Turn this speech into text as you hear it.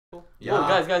Yeah. Oh,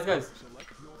 guys.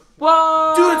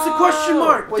 Whoa! Dude, it's a question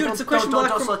mark! Dude, it's a question mark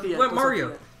from select it yet. what Don't Mario?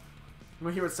 select it yet. You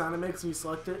wanna hear what sound it makes when you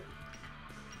select it?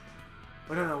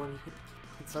 I don't know when you hit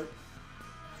select.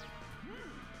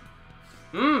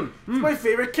 It's my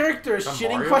favorite character,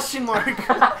 shitting Mario? question mark.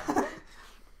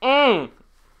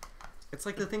 It's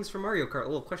like the things from Mario Kart,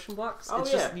 little question blocks. Oh,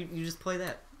 it's yeah. just you just play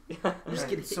that. You just Alright,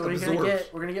 get so absorbed.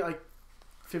 we're gonna get like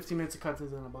 15 minutes of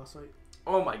cutscenes on a boss fight.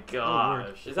 Oh my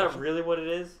gosh. Is that really what it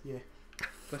is? Yeah.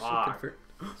 Question Fuck. confirmed.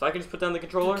 So I can just put down the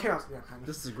controller? Chaos, yeah, kind of.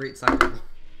 This is a great side level.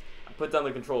 I put down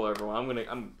the controller, everyone.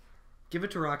 I'm Give it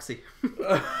to Roxy.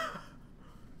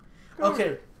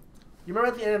 Okay. You remember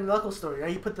at the end of the Knuckles story,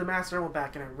 right? He put the Master Emerald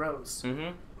back and it rose. Mm-hmm.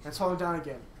 And it's falling down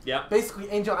again. Yeah. Basically,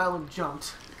 Angel Island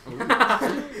jumped. It's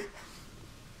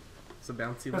a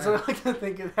bouncy That's lad. what I can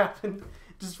think it happened.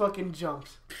 Just fucking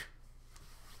jumped.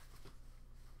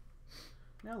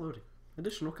 Now loading.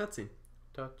 Additional cutscene.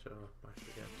 Touch of my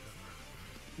spaghetti.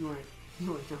 You weren't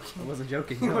joking. I wasn't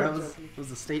joking. You No, weren't that joking. was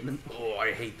a statement. Oh,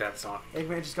 I hate that song.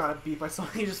 Eggman just got beat by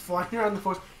Sonic just flying around the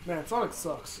forest. Man, Sonic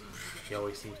sucks. He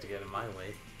always seems to get in my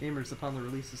way. Gamers upon the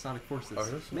release of Sonic Forces. Oh,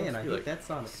 this Man, must I be hate like- that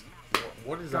Sonic.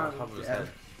 What is Got on top of his Yeah. head?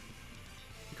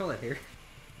 You call that hair?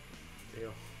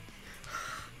 Ew.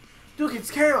 Dude,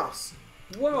 it's chaos.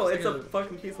 Whoa, Looks it's like a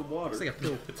fucking piece of water. It's like a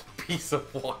pill. It's a piece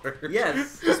of water.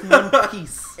 Yes. Just one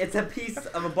piece. It's a piece of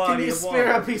a Can body you of spare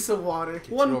water. a piece of water? Get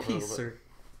you One over a piece, little sir.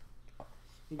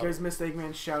 You guys missed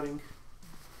Eggman shouting.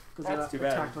 Because That's they too got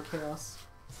bad. attacked by chaos.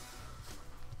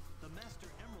 The Master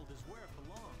Emerald is where it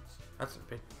belongs. That's a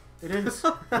big. It is.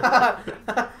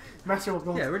 Master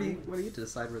Emerald. Yeah, where do you get to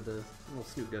decide where the little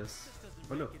snoot goes?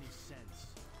 Oh no. Make any sense.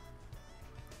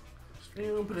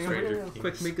 Stranger Things.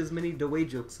 Quick, make as many Dwayne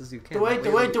jokes as you can. Wait.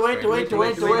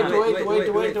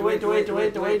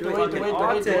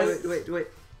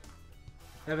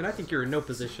 Evan, I think you're in no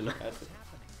position.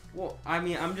 Well, I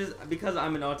mean, I'm just because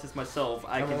I'm an autist myself.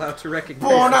 I I'm can. allowed to recognize.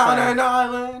 Born the on sign. an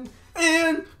island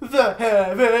in the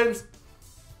heavens.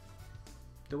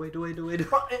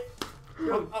 Dwayne.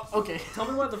 Okay. Tell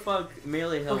me what the fuck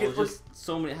Melee Hill Okay, is just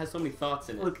has so many thoughts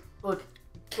in it. Look.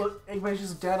 Eggman's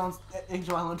just dead on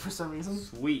Angel Island for some reason.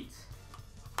 Sweet.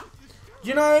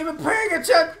 You're not even paying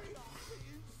attention.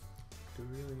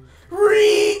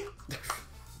 Re.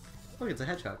 Look, it's a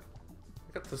hedgehog.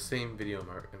 I got the same video in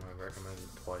my recommended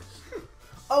twice.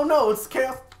 Oh no, it's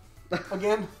chaos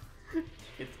again.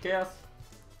 It's chaos.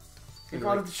 The And god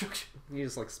like, of destruction. you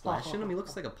just like splash in him. He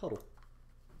looks like a puddle.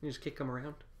 You just kick him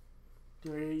around.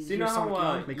 So you know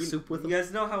how Make soup with you them?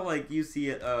 guys know how like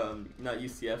not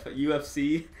UCF,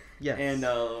 UFC Yes.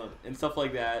 and stuff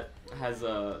like that has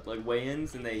like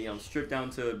weigh-ins and they strip down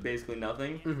to basically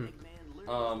nothing.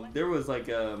 Mm-hmm. There was like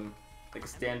a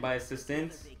standby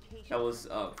assistant that was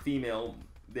female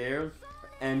there,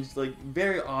 and like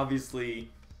very obviously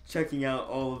checking out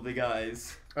all of the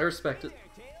guys. I respect it.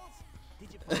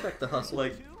 Respect the hustle.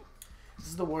 Like This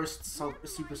is the worst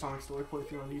Supersonic story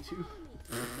playthrough on YouTube.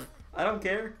 I don't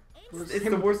care. It's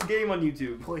the worst game on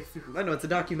YouTube. Playthrough. I know it's a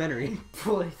documentary.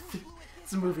 Playthrough.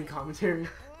 It's a movie commentary.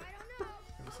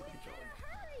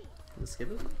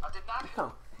 Skip it?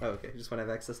 No. Oh, okay. Just want to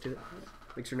have access to it.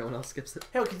 Make sure no one else skips it.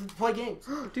 Hey, we get to play games.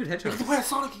 Dude, We get to hedgehog. play as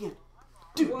Sonic again.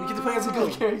 Dude, we get to play as a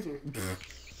good character.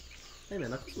 Hey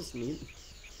man, Knuckles was neat.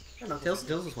 I know. Tails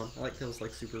was one. I like Tails'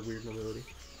 like super weird mobility.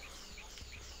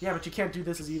 Yeah, but you can't do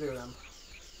this as either of them.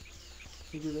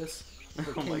 Can you do this? Oh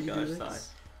Can my you do gosh, this? Sai.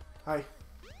 Hi.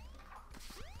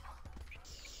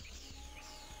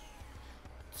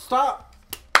 Stop!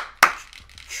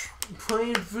 I'm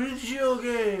playing a video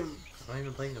game! I'm not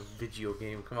even playing a video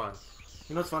game. Come on.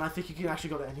 You know what's fun? I think you can actually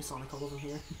go to any Sonic Hall over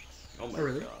here. Oh my Oh,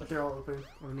 really? god. But they're all open.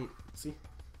 Oh neat. See?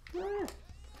 Yeah!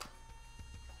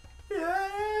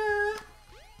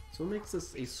 So what makes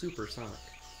this a super Sonic?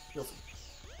 You'll see.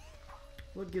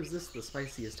 What gives this the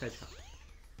spiciest hedgehog?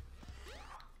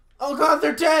 Oh god,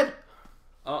 they're dead!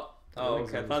 Oh, The oh, loading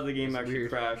okay. I zone thought the was game actually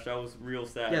weird. crashed. I was real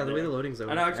sad. Yeah, the way there. the loading zone.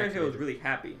 And actually, I was activated. really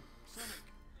happy.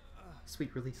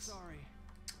 Sweet release. Sorry.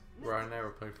 Ryan and I were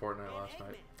playing Fortnite last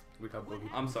night. We got boogie.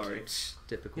 I'm sorry.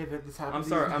 Typical. Yeah, this happened. I'm to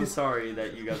sorry. you. I'm sorry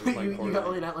that you guys were playing you got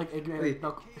Fortnite. laid out like Eggman. Wait,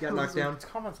 Knuckles. you got knocked down? It's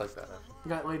comments like that. You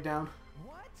got laid down.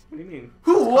 What? What do you mean?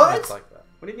 Who? It's What? comments like that.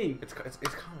 What do you mean? It's comments.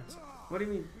 What do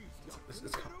you mean? It's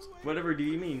comments. Whatever do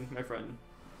you mean, my friend?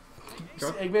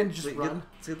 Drop- Eggman just Wait, run.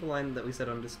 say the line that we said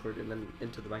on Discord and then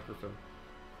into the microphone.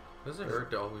 Does it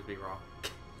hurt to always be wrong?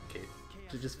 Kate.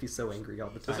 To just be so angry all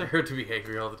the Does it time. hurt to be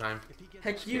angry all the time?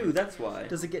 Heck you. That's why.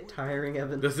 Does it get tiring,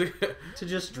 Evan? Does it? To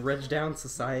just dredge down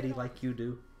society like you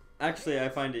do? Actually, I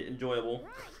find it enjoyable.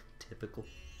 Typical.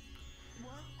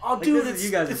 Oh, Like, dude, this is it's,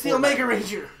 you guys it's in the Fortnite. Omega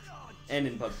Ranger. and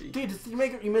in PUBG. Dude,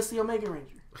 you missed the Omega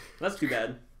Ranger. That's too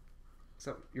bad. Is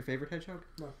that your favorite hedgehog?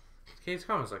 Okay, it's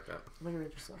comments like that. Omega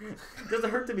Ranger sucks. Does it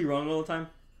hurt to be wrong all the time?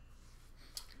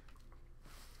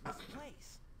 This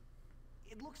place.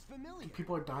 It looks familiar.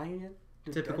 People are dying yet?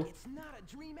 They're Typical. dead? It's not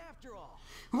a dream after all.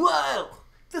 Whoa!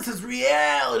 This is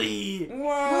reality!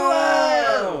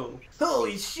 Whoa!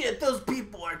 Holy shit, those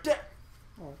people are dead!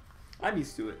 I'm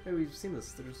used to it. Hey, we've seen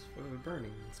this. There's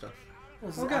burning and stuff.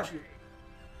 This Oh, is God. actually...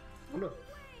 Oh no.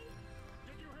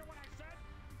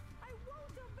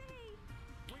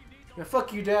 Yeah,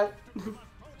 fuck you, Dad.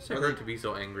 I hurt to be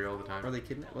so angry all the time. Are they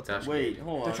kidnapped? What's That's that? Wait,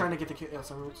 hold They're on. trying to get the Chaos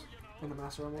Emeralds in the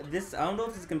Master Emerald. This, I don't know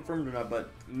if this is confirmed or not,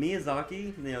 but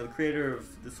Miyazaki, the creator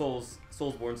of the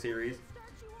Soulsborne series,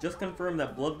 just confirmed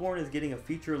that Bloodborne is getting a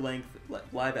feature-length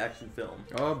live-action film.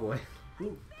 Oh boy.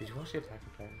 Did you watch the Attack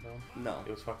on Titan film? No.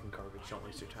 It was fucking garbage. Don't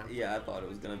waste your time. Yeah, I thought it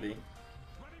was gonna be.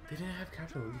 They didn't have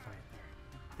Captain Levi in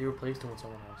there. They replaced him with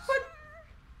someone else.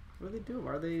 What are they doing?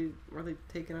 Are they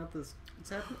taking out this? What's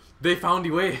happening? They found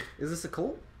a way. Is this a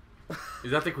cult?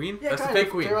 Is that the queen? Yeah, That's the kind of.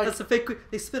 fake queen. They're like- That's a fake.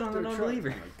 They spit on They're an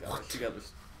unbeliever. Oh my gosh, you got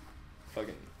this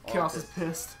fucking. Chaos is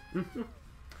pissed.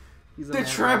 He's a They're madman.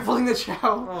 trampling the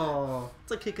child. Oh,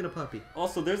 it's like kicking a puppy.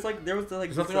 Also, there was like There's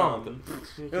this, nothing wrong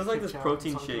with It was like this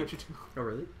protein shake. Oh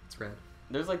really? It's rad.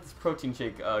 There's like this protein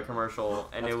shake commercial,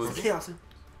 and it was Chaos.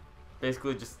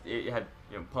 basically just it had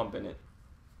pump in it.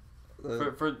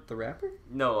 The, For the rapper?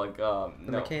 no, like The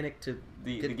no, mechanic to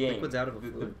the get game, liquids out of a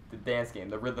the fluid? dance game,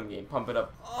 the rhythm game, pump it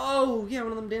up. Oh yeah,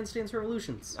 one of them Dance Dance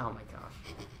Revolutions. Oh my gosh!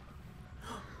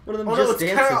 One of them Oh no, just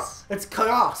it's dances. chaos. It's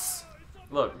chaos.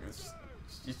 Look, it's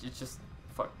just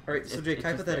fuck. All right, so Jake, it's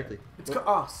just hypothetically, It's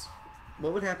chaos.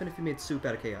 what would happen if you made soup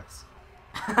out of chaos?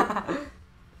 there.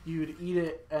 You'd eat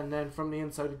it, and then from the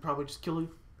inside, it'd probably just kill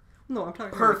you. No, I'm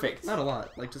talking Perfect. Not a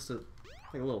lot, like just a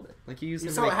little bit. Like you use.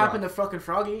 You saw what happened to fucking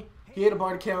Froggy. He ate a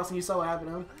bar of chaos, and you saw what happened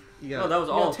to him. No, that was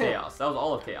all of tail. chaos. That was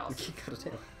all of chaos. You got a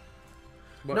tail.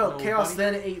 But no, chaos body?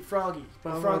 then ate Froggy.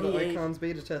 But Oh, Froggy the ate Icons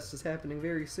beta test is happening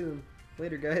very soon.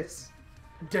 Later, guys.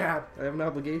 Dad. I have an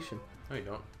obligation. No, you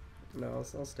don't. No,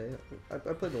 I'll stay. I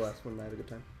played the last one and I had a good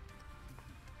time.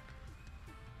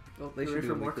 Well, they You should ready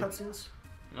do for it more weekly. cutscenes?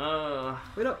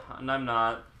 Wait up! And I'm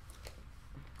not.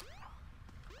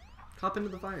 Hop into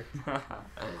the fire.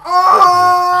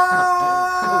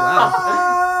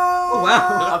 Oh! Oh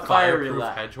wow! A fiery Fireproof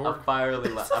lad. A hedgehog?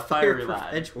 a fiery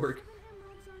lad. Edgework.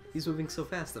 He's moving so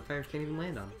fast that fire can't even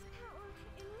land on him.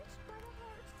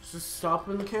 Just stop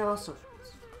in the chaos.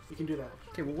 You can do that.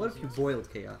 Okay, well, what if you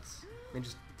boiled chaos and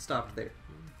just stopped there?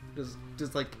 Is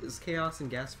chaos in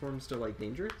gas form still like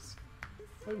dangerous?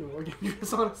 That'd be more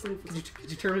dangerous, honestly.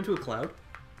 Could you turn into a cloud?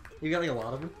 You got like a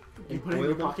lot of them. You and put it in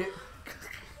your boil them? pocket.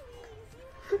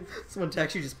 Someone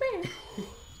attacks you, just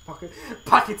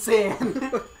Pocket sand.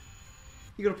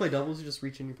 you go to play doubles. You just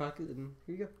reach in your pocket and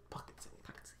here you go. Pocket sand.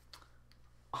 Pocket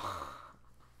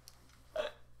sand.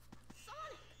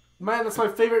 Man, that's my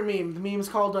favorite meme. The meme is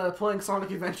called playing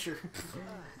Sonic Adventure.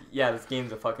 Yeah, this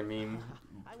game's a fucking meme.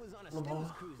 I was on a I snooze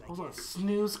cruise, I was on a guess.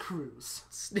 snooze cruise.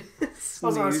 Snooze I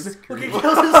was on a cruise. Look, he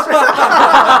kills his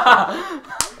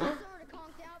friend.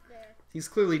 He's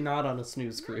clearly not on a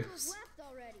snooze cruise. Left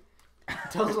already.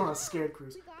 Tails on a scared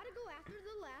cruise. We gotta go after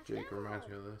the last Jake emerald. reminds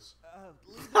me of this.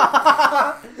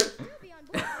 You'll be on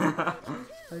board.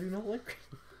 I do not like.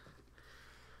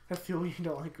 I feel you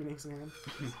don't like grenades, man.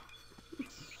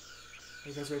 Are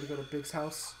you guys ready to go to Big's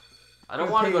house? I don't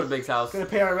want to go to Big's house. Gonna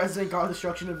pay our resident god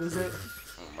destruction a visit.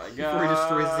 Oh my god. Before he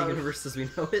destroys the universe as we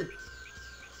know it.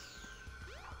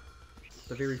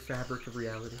 The very fabric of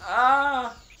reality.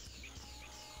 Ah!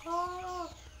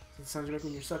 It sounds like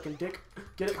when you're sucking dick.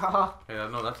 Get it? Haha. Hey,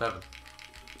 no, that's Evan.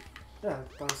 Yeah,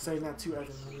 I was saying that to Evan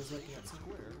when he was making that sound.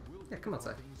 Yeah, come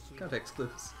outside. Context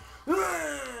clues.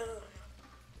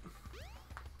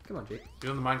 Come on, Jake.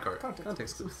 You're on the minecart.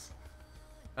 Context clues.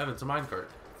 Evan, it's a minecart.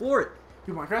 Floor it!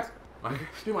 Do Minecraft? Minecraft.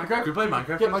 Do Minecraft? Can we play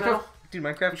Minecraft? Yeah, on this Minecraft. channel? Dude,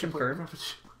 Minecraft We should play confirmed.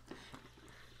 Minecraft.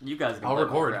 You guys can I'll play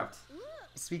record. Minecraft.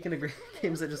 Speaking of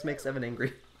games that just makes Evan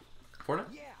angry. Fortnite?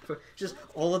 Yeah. Just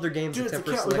all other games Dude, it's a except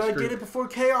for chaos. We Select gotta get Group. it before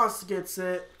Chaos gets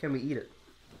it. Can we eat it?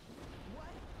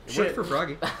 It Shit. worked for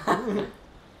Froggy.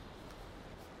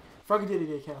 Froggy did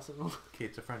eat Chaos Emerald. Okay,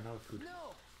 it's a friend, not a food.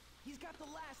 No! He's got the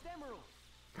last emerald.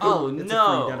 Oh It's a free,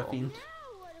 no! not a fiend. Now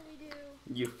what do we do?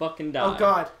 You fucking die. Oh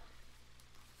god.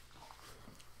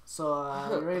 So,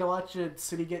 you ready to watch a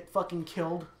city get fucking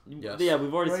killed? Yes. Yeah,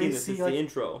 we've already Ready seen to this. see, It's like- the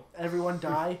intro. Everyone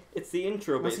die? It's the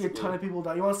intro, You want to see a basically. ton of people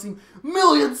die? You want to see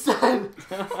millions dead?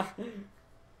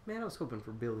 Man, I was hoping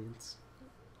for billions.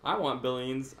 I want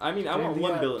billions. I mean, I want During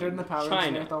 1 the, billion. During the Power Rangers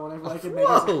China. marathon, whenever like it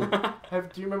Whoa!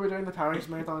 do you remember during the Power Rangers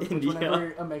marathon, India.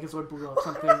 whenever a Megazord blew up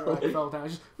something or like fell down,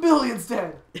 it's just millions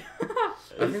dead.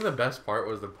 I think the best part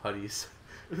was the putties.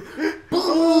 I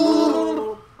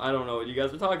don't know what you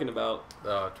guys are talking about.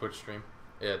 Twitch stream.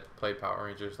 Yeah, played Power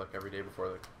Rangers like every day before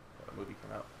the movie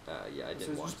came out. Yeah, I So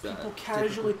didn't it's watch just that. people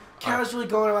casually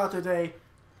going about their day.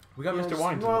 We got You know, Mr. just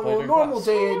Waddington to play normal during class.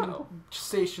 day Wow. in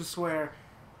Station Square.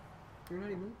 You're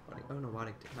not even Waddington. Oh no,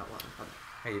 Waddington, not Waddington.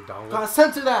 Hey, Donald. Gotta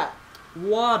censor that.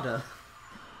 Wada.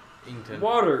 Ington.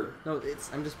 Water. No,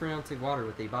 I'm just pronouncing water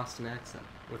with a Boston accent.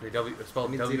 With a W. It's That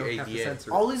spelled means you don't have to W-A-D-A.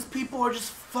 censor it. All these people are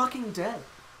just fucking dead.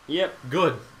 Yep.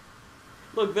 Good.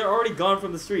 Look, they're already gone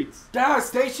from the streets. Dallas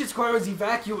Station Square was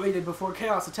evacuated before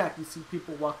chaos attacked. You see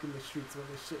people walking the streets when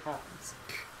this shit happens.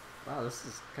 Wow, this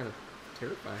is kind of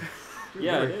terrifying.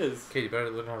 Yeah, it is. Katie, better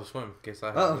learn how to swim in case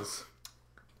that Uh-oh. happens.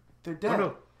 They're Oh dead.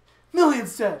 no.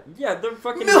 Millions dead. Yeah, they're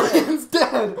fucking dead. Millions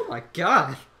dead. Oh my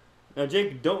god. Now,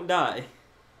 Jake, don't die.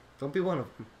 Don't be one of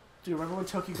them. Do you remember when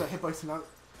Tokyo got hit by tsunami?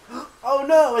 Oh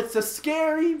no, it's a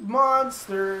scary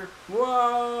monster.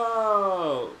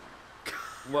 Whoa!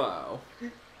 Wow.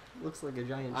 Looks like a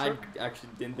giant I shark. actually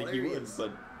didn't think he would, Hilarious.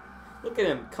 but look at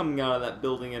him coming out of that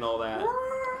building and all that.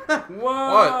 Whoa!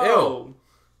 What? Ew.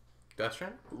 Death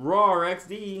Strand? Raw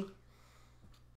XD.